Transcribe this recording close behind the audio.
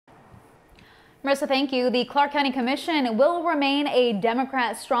Marissa, thank you. The Clark County Commission will remain a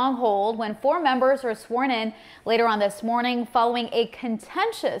Democrat stronghold when 4 members are sworn in later on this morning following a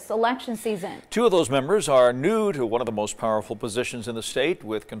contentious election season. 2 of those members are new to one of the most powerful positions in the state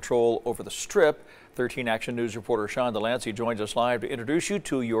with control over the Strip. 13 Action News reporter Sean Delancey joins us live to introduce you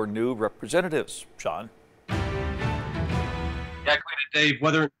to your new representatives. Sean. Yeah, Dave,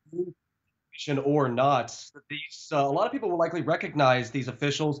 whether or not, a lot of people will likely recognize these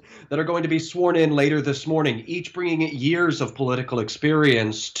officials that are going to be sworn in later this morning, each bringing years of political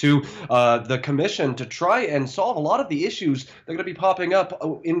experience to the commission to try and solve a lot of the issues that are going to be popping up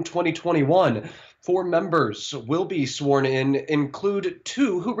in 2021. 4 members will be sworn in, include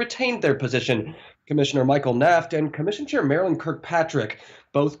 2 who retained their position. Commissioner Michael Naft and Commission Chair Marilyn Kirkpatrick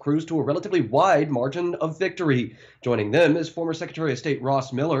both cruised to a relatively wide margin of victory. Joining them is former Secretary of State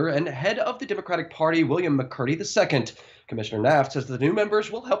Ross Miller and head of the Democratic Party William McCurdy II. Commissioner Naft says the new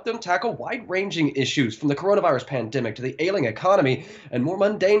members will help them tackle wide-ranging issues from the coronavirus pandemic to the ailing economy and more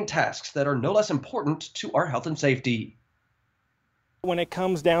mundane tasks that are no less important to our health and safety. When it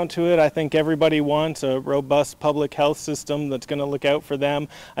comes down to it, I think everybody wants a robust public health system that's going to look out for them.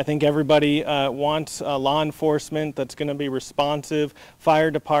 I think everybody wants law enforcement that's going to be responsive, fire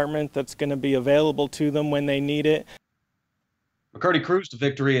department that's going to be available to them when they need it. McCurdy cruised to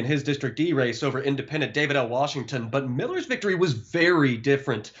victory in his District D race over independent David L. Washington, but Miller's victory was very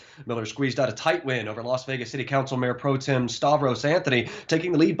different. Miller squeezed out a tight win over Las Vegas City Council Mayor Pro Tem Stavros Anthony,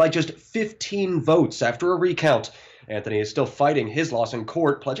 taking the lead by just 15 votes after a recount. Anthony is still fighting his loss in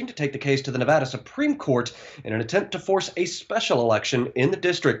court, pledging to take the case to the Nevada Supreme Court in an attempt to force a special election in the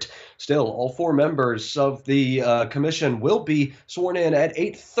district. Still, all 4 members of the commission will be sworn in at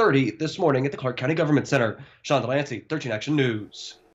 8:30 this morning at the Clark County Government Center. Sean Delancey, 13 Action News.